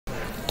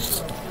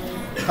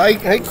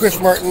Hi, Chris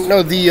Martin.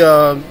 No,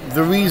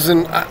 the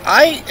reason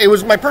it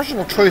was my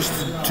personal choice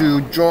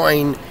to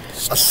join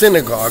a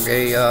synagogue.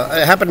 It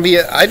happened to be.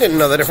 I didn't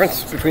know the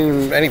difference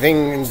between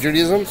anything in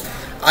Judaism.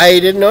 I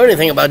didn't know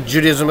anything about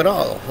Judaism at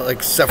all,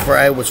 except for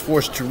I was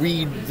forced to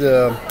read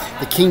the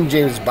King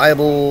James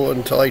Bible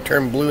until I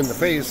turned blue in the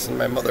face, and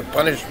my mother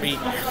punished me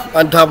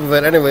on top of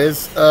it. Anyways,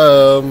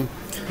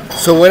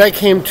 so when I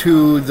came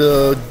to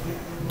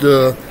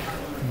the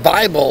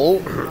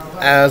Bible,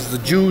 as the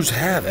Jews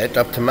have it,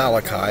 up to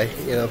Malachi,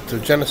 to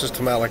Genesis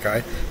to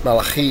Malachi,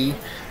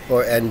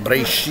 and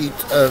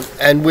Breshit,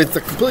 and with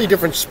a completely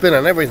different spin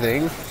on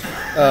everything,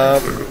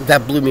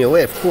 that blew me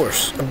away, of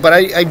course. But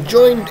I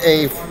joined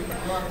a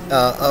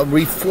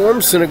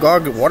Reformed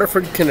synagogue in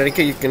Waterford,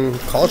 Connecticut. You can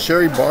call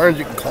Sherry Barnes,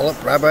 you can call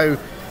up Rabbi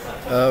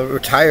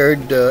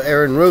retired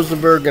Aaron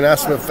Rosenberg and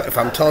ask him if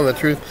I'm telling the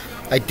truth.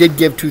 I did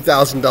give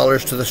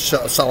 $2,000 to the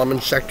Solomon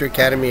Schechter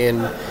Academy,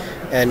 and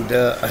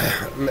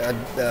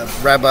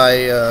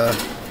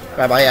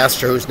Rabbi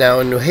Astor, who's now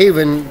in New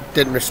Haven,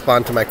 didn't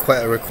respond to my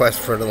request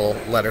for a little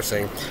letter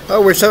saying,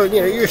 "Oh,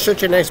 you're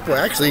such a nice boy."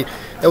 Actually,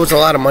 it was a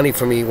lot of money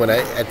for me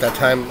at that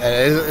time,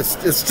 and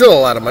it's still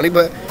a lot of money,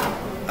 but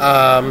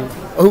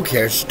who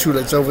cares?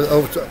 It's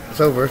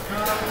over.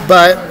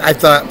 But I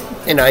thought,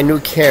 I knew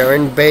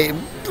Karen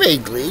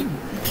vaguely.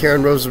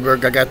 Karen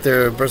Rosenberg. I got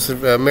their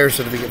marriage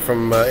certificate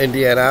from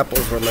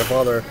Indianapolis, where my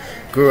father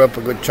grew up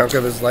a good chunk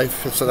of his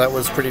life, so that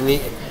was pretty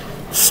neat.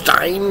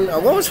 Stein,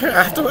 what was her?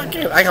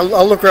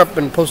 I'll look her up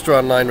and post her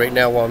online right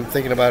now while I'm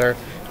thinking about her.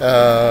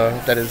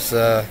 That is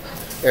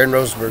Aaron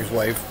Rosenberg's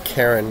wife,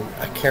 Karen,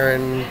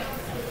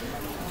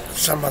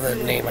 some other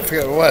name. I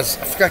forget what it was.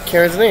 I forgot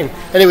Karen's name.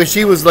 Anyway,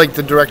 she was like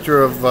the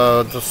director of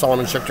the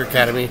Solomon Schechter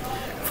Academy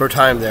for a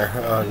time there.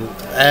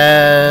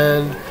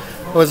 And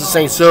what was I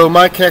saying? So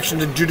my connection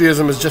to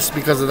Judaism is just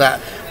because of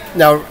that.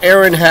 Now,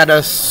 Aaron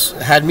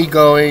had me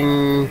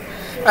going.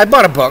 I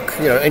bought a book,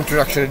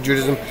 Introduction to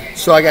Judaism.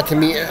 So I got to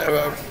meet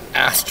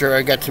Astor.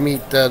 I got to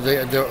meet the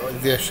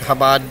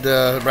Chabad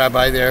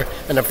rabbi there,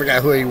 and I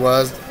forgot who he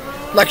was.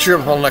 Lecture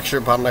upon lecture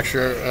upon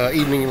lecture,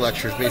 evening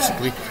lectures,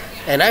 basically.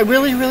 And I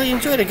really, really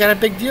enjoyed it. Got a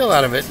big deal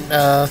out of it.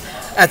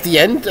 At the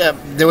end,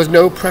 there was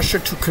no pressure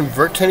to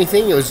convert to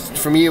anything.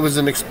 For me, it was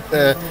an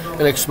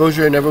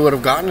exposure I never would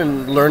have gotten,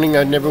 and learning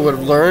I never would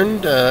have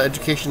learned.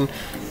 Education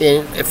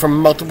from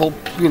multiple,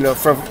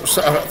 from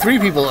three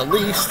people at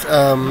least,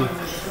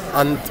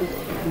 on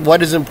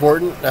what is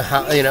important.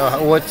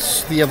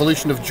 What's the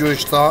evolution of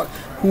Jewish thought?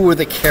 Who were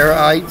the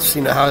Karaites?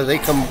 How did they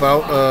come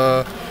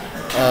about?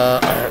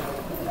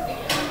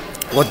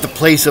 What the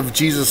place of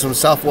Jesus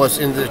himself was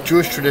in the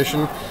Jewish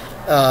tradition,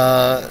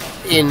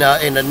 in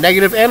a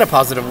negative and a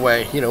positive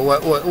way.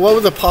 What were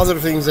the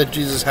positive things that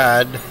Jesus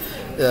had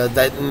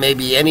that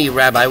maybe any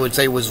rabbi would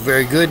say was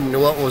very good, and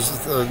what was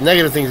the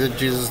negative things that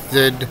Jesus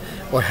did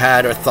or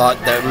had or thought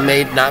that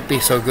may not be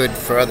so good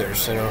for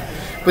others.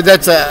 But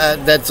that's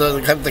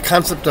the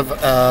concept of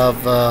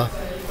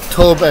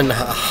Tov and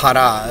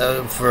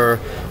Hara for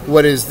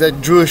what is the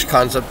Jewish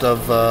concept of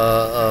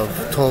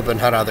Tov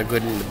and Hara, the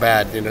good and the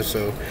bad.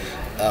 So.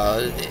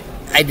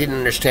 I didn't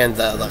understand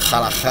the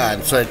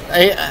halakha, so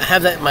I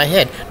have that in my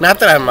head. Not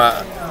that I'm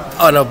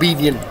an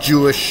obedient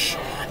Jewish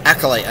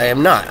acolyte. I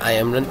am not. I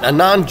am a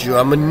non-Jew.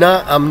 I'm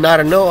not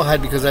a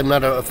Noahide because I'm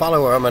not a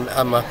follower. I'm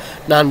a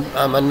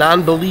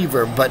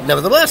non-believer. But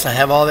nevertheless, I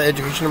have all the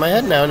education in my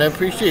head now, and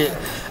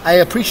I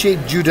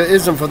appreciate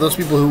Judaism for those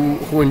people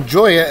who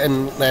enjoy it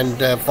and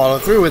follow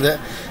through with it.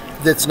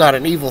 That's not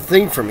an evil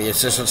thing for me.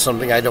 It's just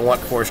something I don't want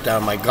forced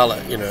down my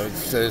gullet.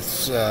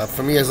 It's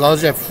for me, as long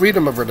as you have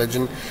freedom of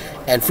religion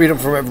and freedom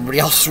from everybody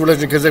else's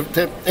religion, because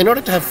in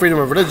order to have freedom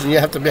of religion, you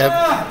have to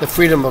have the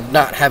freedom of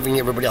not having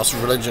everybody else's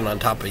religion on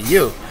top of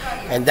you.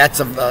 And that's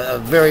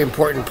a very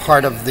important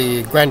part of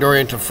the Grand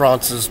Orient of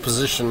France's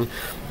position.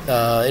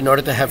 In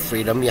order to have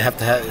freedom, you have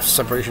to have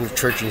separation of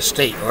church and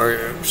state,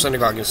 or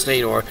synagogue and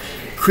state, or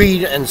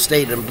creed and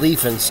state, and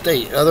belief and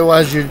state.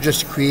 Otherwise, you're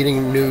just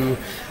creating new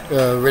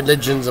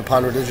religions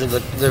upon religions.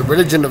 The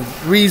religion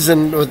of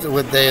reason,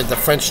 the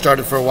French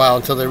started for a while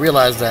until they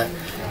realized that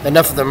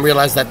enough of them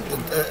realized that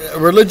a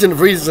religion of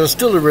reason is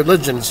still a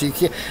religion. So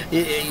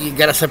you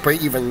got to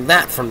separate even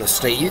that from the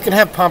state. You can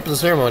have pomp and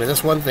ceremony.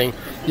 That's one thing.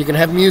 You can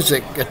have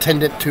music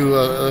attendant to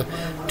a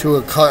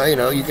you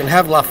can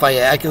have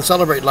Lafayette. I can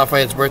celebrate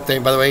Lafayette's birthday.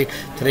 By the way,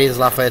 today is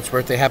Lafayette's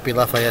birthday. Happy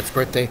Lafayette's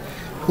birthday.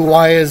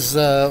 Why is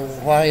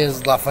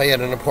Lafayette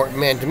an important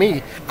man to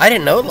me? I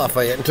didn't know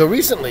Lafayette until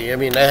recently. I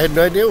had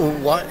no idea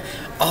what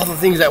all the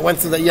things that went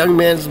through that young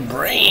man's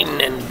brain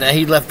and that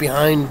he left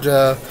behind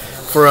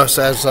for us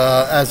as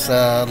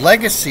a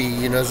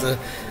legacy.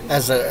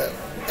 As a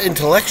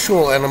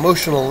intellectual and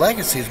emotional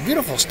legacy. It's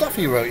beautiful stuff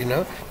he wrote.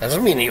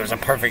 Doesn't mean he was a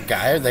perfect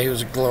guy. That he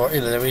was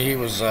he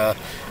was a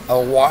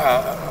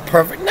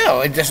perfect.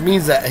 No, it just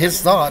means that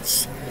his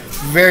thoughts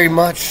very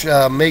much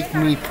make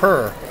me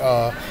purr.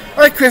 All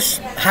right, Chris.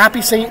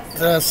 Happy Saint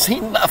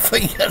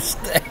Lafayette's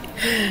Day.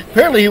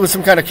 Apparently, he was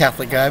some kind of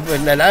Catholic guy,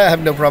 and I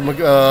have no problem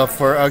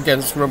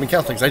against Roman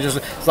Catholics.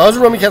 As long as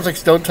Roman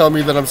Catholics don't tell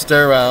me that I'm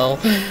sterile,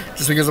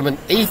 just because I'm an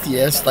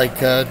atheist, like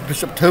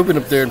Bishop Tobin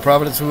up there in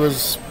Providence, who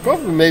was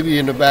probably maybe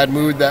in a bad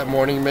mood that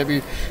morning.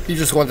 Maybe he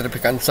just wanted to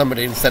pick on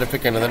somebody instead of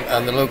picking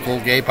on the local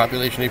gay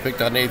population. He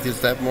picked on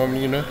atheists that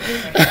morning, you know.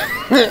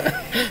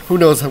 Who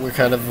knows what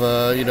kind of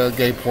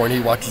gay porn he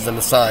watches on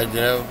the side,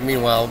 you know.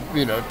 Meanwhile,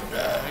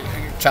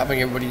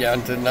 chopping everybody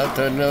down to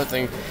another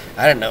thing.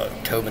 I don't know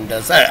what Tobin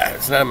does.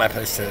 It's not my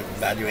place to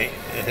evaluate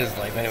his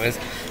life. Anyways,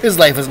 his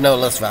life is no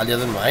less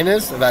valuable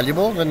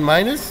than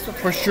mine is,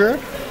 for sure.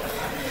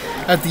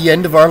 At the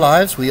end of our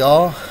lives, we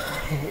all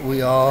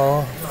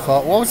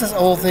fall. What was this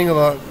old thing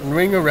about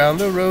ring around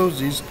the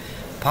rosies,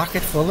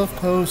 pocket full of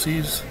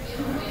posies,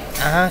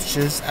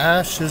 ashes,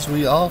 ashes,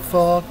 we all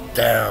fall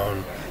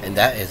down. And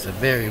that is a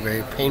very,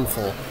 very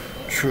painful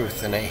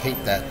truth, and I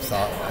hate that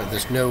thought.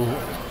 There's no...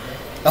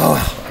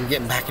 Oh, I'm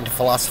getting back into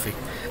philosophy.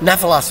 Not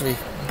philosophy,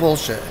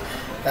 bullshit.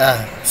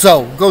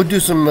 So, go do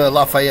some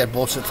Lafayette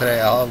bullshit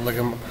today. I'll look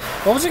at...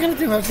 What was I going to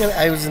do?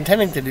 I was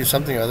intending to do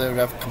something other,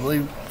 and I've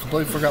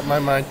completely forgot my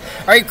mind.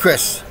 All right,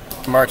 Chris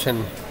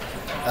Martin.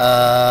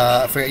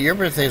 I forgot your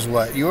birthday is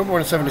what? You were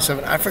born in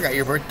 77. I forgot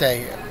your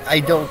birthday. I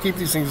don't keep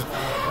these things.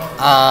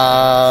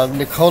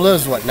 Nicola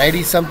is what?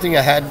 90-something?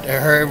 I had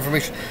her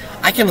information.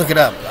 I can look it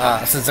up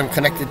since I'm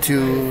connected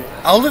to...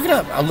 I'll look it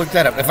up. I'll look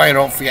that up. If I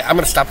don't forget, I'm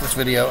going to stop this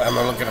video. I'm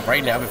going to look it up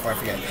right now before I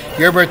forget.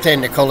 Your birthday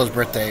and Nicola's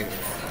birthday.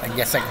 I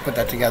guess I can put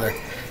that together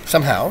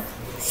somehow,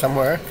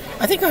 somewhere.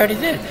 I think I already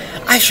did.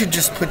 I should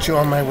just put you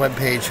on my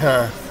webpage,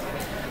 huh?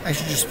 I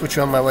should just put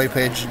you on my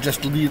webpage and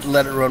just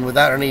let it run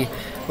without any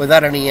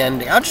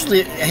ending. I'll just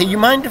leave. Hey, you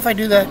mind if I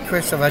do that,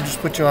 Chris? If I just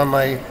put you on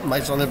my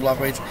Sunday blog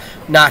page,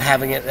 not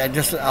having it,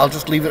 I'll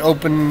just leave it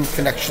open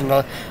connection.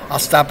 I'll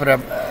stop at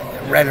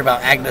read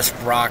about Agnes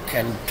Brock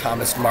and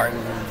Thomas Martin,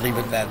 leave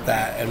it at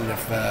that. And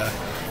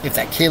if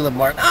that Caleb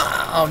Martin,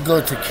 I'll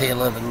go to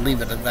Caleb and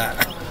leave it at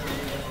that.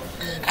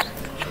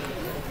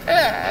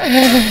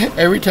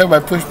 Every time I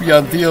push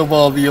beyond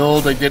Theobald the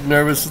Old, I get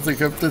nervous. It's like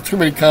there's too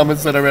many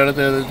comments that I read out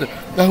there.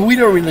 No, we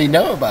don't really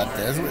know about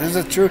this. Is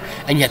it true?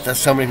 And yet there's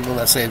so many people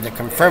that say they're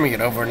confirming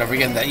it over and over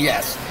again that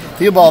yes,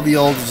 Theobald the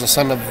Old is the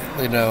son of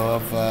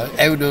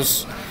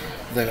Eudus,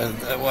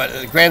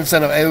 the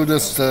grandson of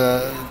Eudus,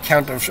 the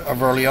Count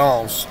of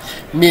Orleans.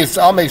 I mean, it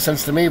all makes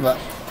sense to me, but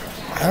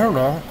I don't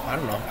know. All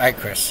right,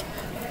 Chris.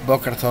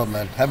 Boker Tov,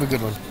 man. Have a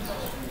good one.